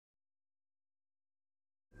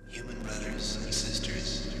brothers and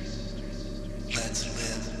sisters, let's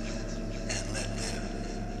live and let live.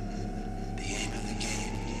 The aim of the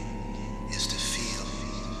game is to feel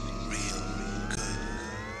real good.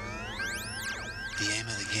 The aim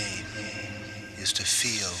of the game is to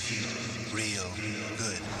feel real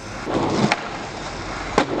good.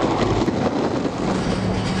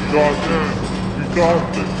 You got this. You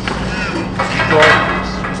got this. You got this.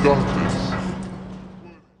 You got this.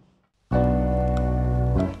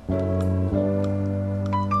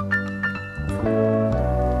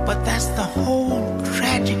 But that's the whole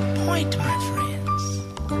tragic point, my friends.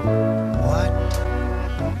 What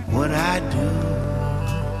would I do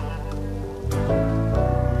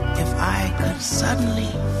if I could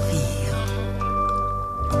suddenly feel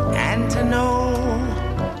and to know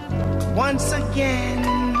once again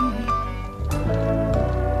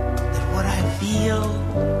that what I feel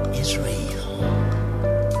is real?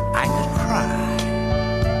 I could cry,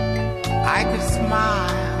 I could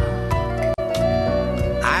smile,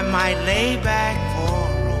 I might lay back for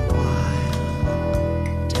a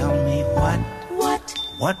while. Tell me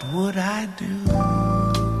what would I do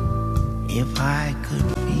if I could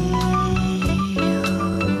feel?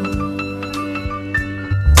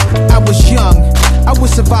 I was young, I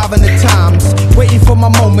was surviving the times, waiting for my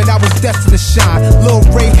moment, I was destined to shine. Lil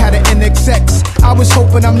Ray had an NXX, I was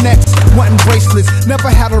hoping I'm next. Wanting bracelets, never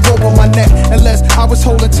had a rope on my neck, unless I was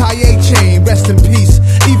holding Taye chain, rest in peace.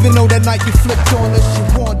 Even though that night you flipped on us, you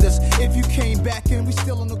warned us. If you came back and we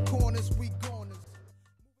still in the corners, we